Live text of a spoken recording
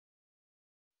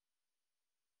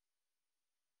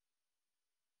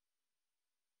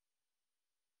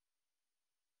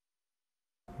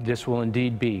This will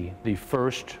indeed be the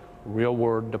first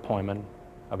real-world deployment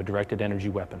of a directed energy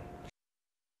weapon.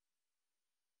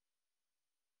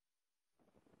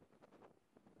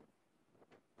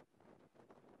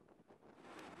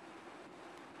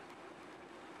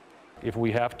 If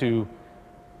we have to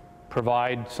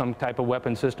provide some type of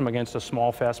weapon system against a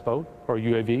small, fast boat or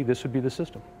UAV, this would be the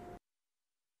system.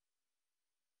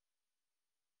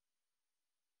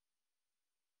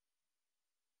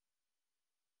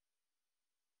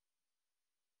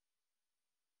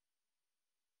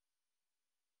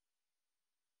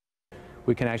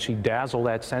 We can actually dazzle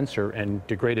that sensor and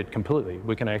degrade it completely.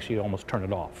 We can actually almost turn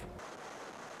it off.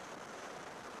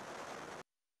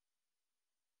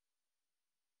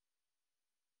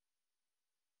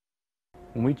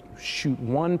 When we shoot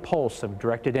one pulse of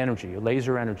directed energy,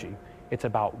 laser energy, it's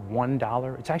about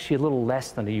 $1. It's actually a little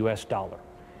less than a US dollar,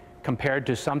 compared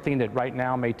to something that right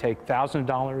now may take thousands of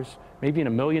dollars, maybe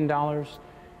even $1 million.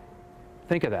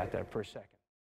 Think of that there for a second.